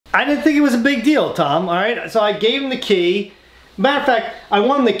I didn't think it was a big deal, Tom, all right? So I gave him the key. Matter of fact, I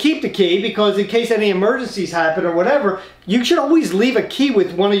want him to keep the key because in case any emergencies happen or whatever, you should always leave a key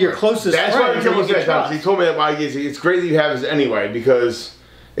with one of your closest friends. That's why he told me that, Tom. He told me that why it's great that you have this anyway because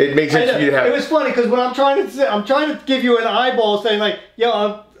it makes sense for you to have it. It was funny because when I'm trying to give you an eyeball saying like,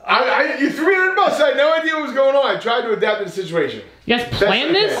 yo, you threw me under the bus. I had no idea what was going on. I tried to adapt to the situation. You guys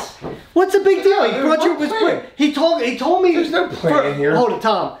planned this? What's the big deal? He brought you He told me. There's no plan here. Hold it,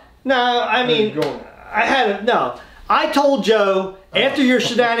 Tom. No, I mean, I told Joe after your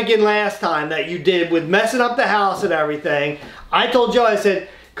shenanigan last time that you did with messing up the house and everything. I told Joe, I said,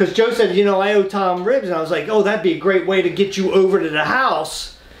 because Joe said, you know, I owe Tom ribs, and I was like, oh, that'd be a great way to get you over to the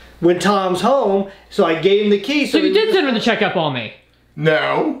house when Tom's home. So I gave him the key. So you did send him to check up on me.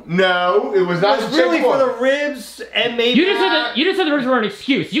 No, it was not. It was really for the ribs and maybe. You just said the ribs were an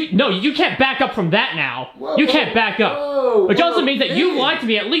excuse. You can't back up from that now. Whoa, you can't back up. Which also means that you lied to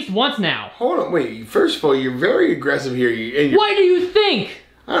me at least once now. Hold on, wait. First of all, you're very aggressive here. Why do you think?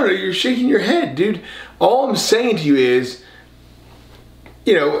 I don't know. You're shaking your head, dude. All I'm saying to you is,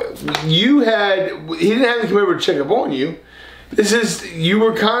 you know, he didn't have to come over to check up on you. You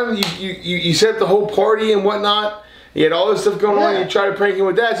were kind of you set up the whole party and whatnot. He had all this stuff going on, and you tried to prank him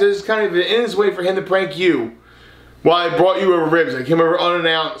with that, so this is kind of an innocent way for him to prank you. While I brought you over ribs. I came over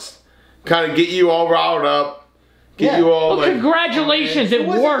unannounced, kind of get you all riled up, get you all well, congratulations, it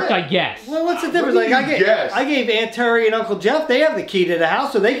worked, I guess. Well, what's the difference? Like, I gave Aunt Terry and Uncle Jeff, they have the key to the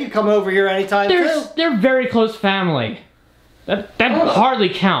house, so they can come over here anytime too. They're very close family. That hardly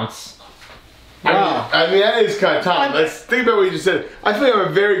counts. Wow. I mean, that is kind of Tom. Let's think about what you just said. I feel like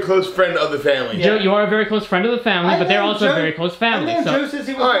I'm a very close friend of the family. Joe, you are a very close friend of the family, but they're also a very close family. Joe says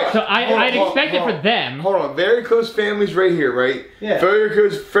he was so I'd expect it for them. Hold on. Very close families right here, right? Yeah. Very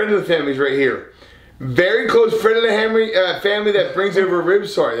close friend of the families right here. Very close friend of the family that brings over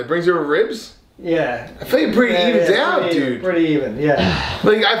ribs. Sorry, that brings over ribs? Yeah. I feel like pretty even out, dude. Pretty even, yeah.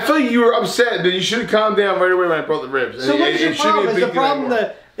 Like, I feel like you were upset, but you should have calmed down right away when I brought the ribs. So what's your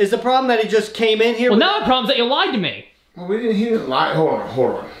problem? Is the problem that he just came in here? Well, now the problem is that you lied to me. Well, he didn't lie. Hold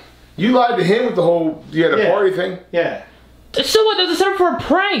on. You lied to him with the whole, you had a party thing? Yeah. So what? This is set up for a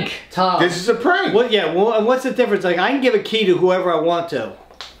prank. Tom. This is a prank. Well, yeah, well, and what's the difference? Like, I can give a key to whoever I want to.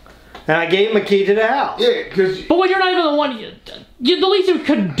 And I gave him a key to the house. Yeah, because... But when you're not even the one, the least you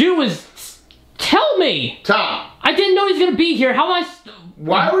could do is tell me. Tom. I didn't know he was going to be here. How am I...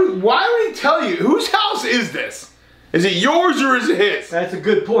 Why would he tell you? Whose house is this? Is it yours or is it his? That's a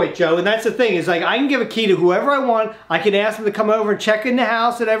good point, Joe. And that's the thing. Is like I can give a key to whoever I want. I can ask them to come over and check in the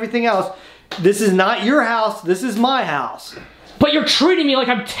house and everything else. This is not your house. This is my house. But you're treating me like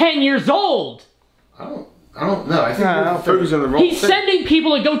I'm 10 years old. I don't know. I think you're focusing on the wrong thing. He's sending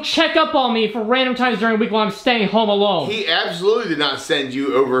people to go check up on me for random times during the week while I'm staying home alone. He absolutely did not send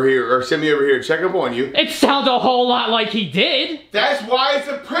you over here or send me over here to check up on you. It sounds a whole lot like he did. That's why it's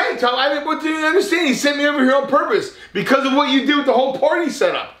a prank, Tom. I mean, what do you understand? He sent me over here on purpose because of what you do with the whole party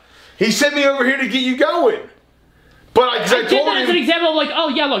setup. He sent me over here to get you going. But I told did that him, as an example of like, oh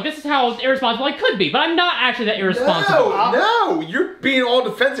yeah, look, this is how irresponsible I could be, but I'm not actually that irresponsible. No, you're being all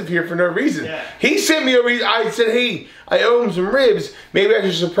defensive here for no reason. Yeah. He sent me over. I said, hey, I owe him some ribs. Maybe I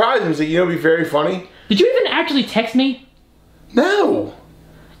should surprise him. He said, you know, it'd be very funny. Did you even actually text me? No.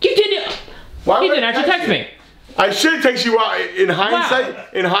 You didn't. Why you would didn't actually text me. I should have texted you in hindsight. Wow.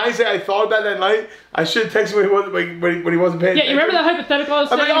 In hindsight, I thought about that night. I should have texted him when he wasn't paying attention. Yeah, you remember that hypothetical I was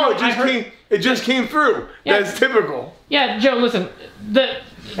saying? I'm like, oh, it just came through. Yeah. That's typical. Yeah, Joe, listen. Go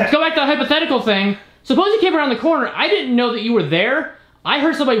back to the hypothetical thing. Suppose you came around the corner. I didn't know that you were there. I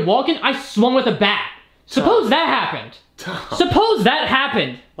heard somebody walking. I swung with a bat. Suppose that happened. Suppose that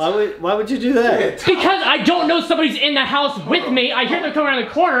happened. Why would you do that? Because I don't know somebody's in the house with me. I hear them coming around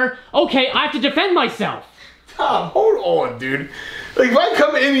the corner. Okay, I have to defend myself. Tom, hold on, dude. Like, if I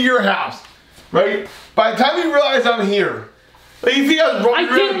come into your house, right, by the time you realize I'm here, like, you think I was running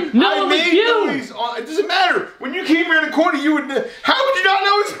around? I didn't know it was you. It doesn't matter. When you came around the corner, you would. How would you not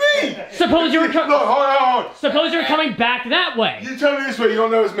know it's me? Suppose you were Look, hold on. Suppose you were coming back that way. You tell me this way, you don't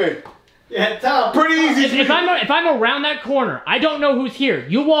know it's me. Yeah, Tom. Pretty easy. If I'm around that corner, I don't know who's here.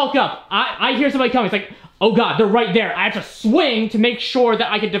 You walk up. I hear somebody coming. It's like, oh God, they're right there. I have to swing to make sure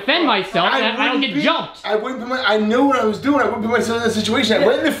that I can defend myself and I don't get jumped. I know what I was doing. I wouldn't put myself in that situation. I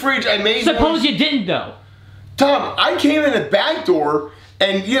went in the fridge. I made. Suppose you didn't though. Tom, I came in the back door,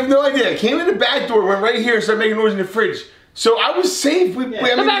 and you have no idea. I came in the back door, went right here, and started making noise in the fridge. So I was safe. The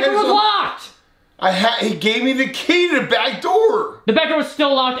back door was locked. He gave me the key to the back door. The back door was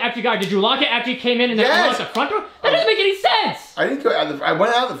still locked after you got. Did you lock it after you came in and then locked the front door? That doesn't make any sense. I didn't go out. I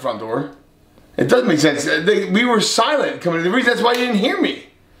went out the front door. It doesn't make sense. We were silent coming in. The reason that's why you didn't hear me.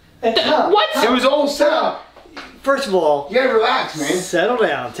 What? It was all set up. First of all, You gotta relax, man. settle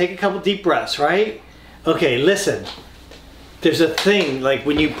down. Take a couple deep breaths, right? Okay, listen. There's a thing, like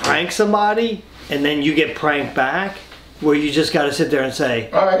when you prank somebody and then you get pranked back, where you just gotta sit there and say,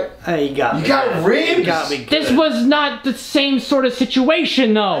 All right. hey, you got me. You got ribs. You got me good. This was not the same sort of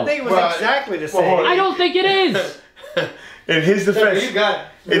situation, though. I think it was exactly the same. I don't think it is. In his defense, you got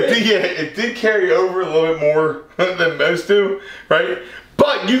it did carry over a little bit more than most do, right?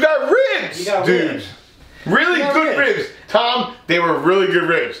 But you got ribs, You got dude. ribs. Really You got good ribs. Tom, they were really good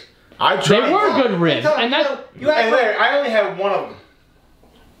ribs. I tried. They were good ribs, Tom, and that's I only had one of them.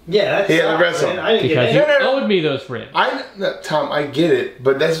 Yeah, that's Yeah, the rest of them. I didn't because get you it. owed me those ribs. Tom, I get it,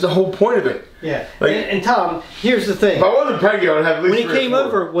 but that's the whole point of it. Yeah, Like- and Tom, here's the thing. If I wasn't pregnant, I would have at least When he 3 or came 4.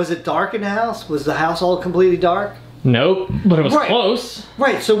 over, was it dark in the house? Was the house all completely dark? Nope, but it was Right. close.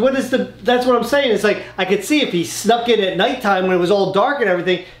 Right, so what is that's what I'm saying. It's like, I could see if he snuck in at nighttime when it was all dark and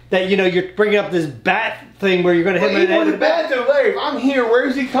everything, that, you know, you're bringing up this bat thing where you're going to hit him in the head Even with the a bat. bad though, Larry, if I'm here, where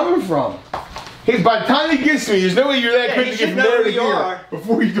is he coming from? By the time he gets to me, there's no way you're that Yeah, quick he to should get from know there who to you here are.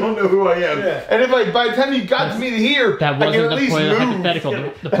 before you don't know who I am. Yeah. And if by the time you got to me to here, That I can wasn't at the least point of the move. hypothetical.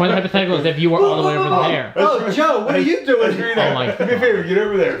 The point of the hypothetical is if you were all the way over there. Oh, Joe, what are you doing? Oh my Do me a favor, get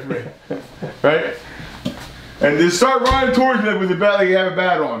over there for me. Right? And just start running towards me with the bat like you have a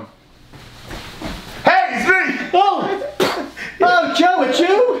bat on. Hey, it's me! Oh, Joe, it's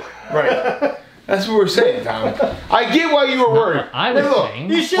you? Right. That's what we're saying, Tom. I get why you were worried. I was Hey, look, saying.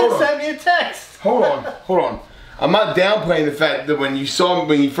 You should have Hold on. sent me a text. Hold on. I'm not downplaying the fact that when you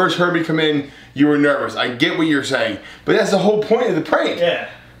first heard me come in, you were nervous. I get what you're saying, but that's the whole point of the prank. Yeah.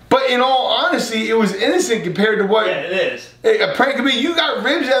 But in all honesty, it was innocent compared to what Yeah, it is. a prank could be. You got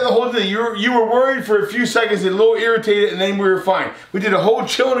ribs out of the whole thing. You were worried for a few seconds, and a little irritated, and then we were fine. We did a whole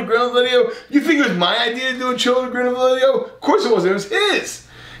chill and grill video. You think it was my idea to do a chill and grill video? Of course it wasn't. It was his.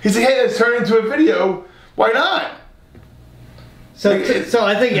 He's like, hey, let's turn it into a video. Why not? So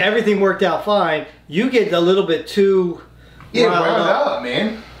I think everything worked out fine. You get a little bit too riled up,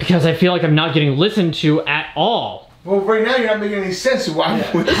 man. Because I feel like I'm not getting listened to at all. Well, right now you're not making any sense of why.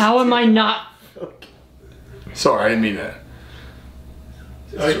 How am I not? Sorry, I didn't mean that.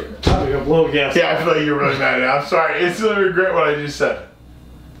 I'm gonna blow a gas. Yeah, I feel like you're really mad at it. I'm sorry. Instantly regret what I just said.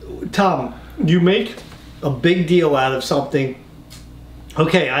 Tom, you make a big deal out of something.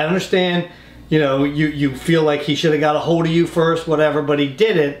 Okay, I understand. You know, you feel like he should have got a hold of you first, whatever, but he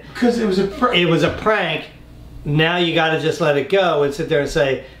didn't. Because it was a prank. It was a prank. Now you got to just let it go and sit there and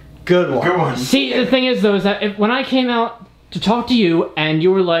say, "Good one." Good one. See, the thing is, though, is that when I came out to talk to you, and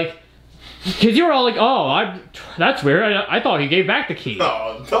you were like, because you were all like, "Oh, that's weird. I thought he gave back the key."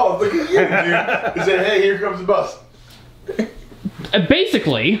 Oh, look at you, dude. He said, hey, here comes the bus.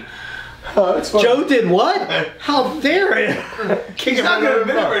 Basically. Oh, that's fine. Joe did what? How dare it? He's not going to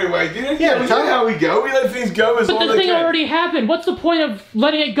admit it right away, dude. Yeah, we know how we go. We let things go as long But as the they thing can. already happened. What's the point of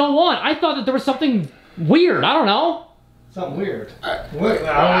letting it go on? I thought that there was something weird. I don't know. Something weird. What?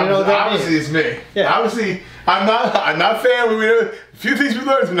 I don't know what that Obviously, means. it's me. Yeah. Obviously, I'm not fan. We know a few things we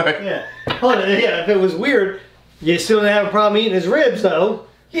learned tonight. Yeah. Hold on, yeah. If it was weird, you still didn't have a problem eating his ribs, though.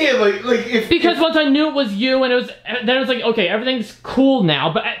 Yeah, like if Because once I knew it was you, and then it was like, okay, everything's cool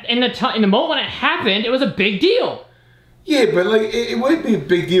now. But in the moment when it happened, it was a big deal. yeah, but like it would be a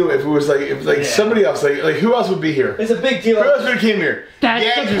big deal if it was like somebody else, like who else would be here? It's a big deal. Who else would have came here? That's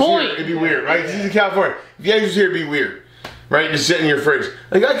Yags the was point. Here, it'd be weird, right? This is in California. If Yags was here, it'd be weird, right? Just sitting in your fridge.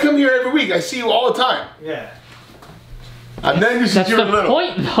 Like I come here every week. I see you all the time. Yeah. I've known you since That's you were the little.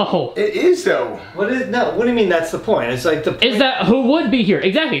 point, though. It is though. What do you mean that's the point? It's like the point. Is that who would be here?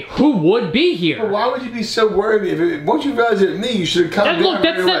 Exactly. Who would be But here? why would you be so worried? Once you realize it, me, you should have come down Look,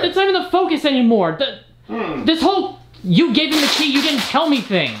 that's right away. not even the focus anymore. This whole you gave him the key, you didn't tell me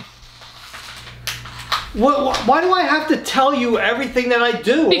thing. Why do I have to tell you everything that I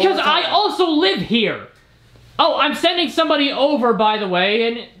do? Because I also live here. Oh, I'm sending somebody over, by the way,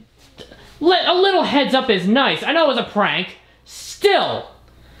 and a little heads up is nice. I know it was a prank. Still.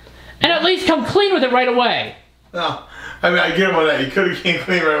 And at least come clean with it right away. No. I mean, I get him on that. You could have came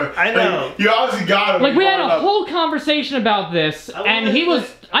clean right away. I know. Like, you obviously got him. Like, we had a whole conversation about this, and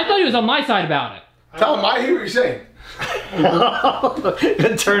I thought he was on my side about it. Tell him I hear what you're saying.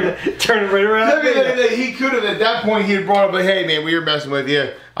 turn it right around. I mean, like, he could have, at that point, he had brought up, like, hey, man, we were messing with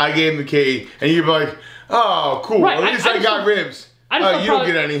you. I gave him the key. And you'd be like, oh, cool. Right, At least I got ribs. I Oh, just you don't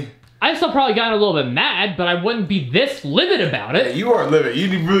get any. I still probably got a little bit mad, but I wouldn't be this livid about it. You are livid. You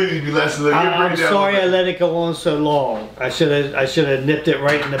really need to be less livid. I'm sorry I let it go on so long. I should have nipped it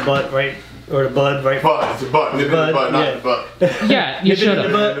right in the butt, right, or the bud, right. Butt. It's a butt. Nip it in the butt, not yeah. in the butt. Yeah, you Nip it should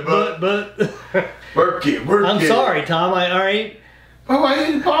in the have. butt. Work it. Work I'm it. sorry, Tom. All right. Oh, why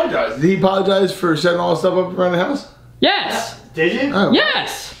did he apologize? Did he apologize for setting all the stuff up around the house? Yes. Did you? Oh.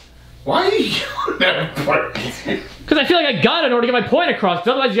 Yes. Why are you yelling that part? Because I feel like I got it in order to get my point across.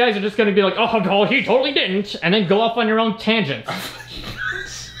 Because otherwise, you guys are just going to be like, oh, he totally didn't, and then go off on your own tangent.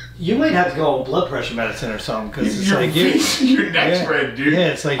 You might have to go on blood pressure medicine or something because it's like your neck's red, dude. Yeah,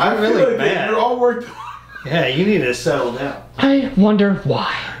 it's like you're really like mad. You're all worked. Yeah, you need to settle down. I wonder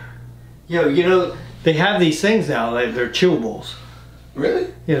why. Yo, you know they have these things now. They're chewables.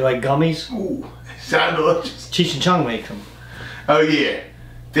 Really? Yeah, like gummies. Ooh, sound delicious. Cheech and Chong make them. Oh yeah,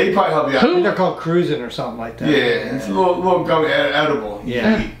 they probably help you out. I think they're called cruising or something like that. Yeah, it's a little gummy edible.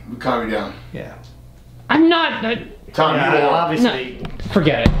 Yeah, calm you down. Yeah. I'm not. Tom, yeah, you are. obviously. No,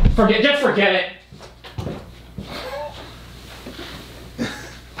 forget it. Just forget it.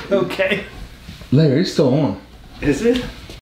 Okay. Larry, it's still on. Is it?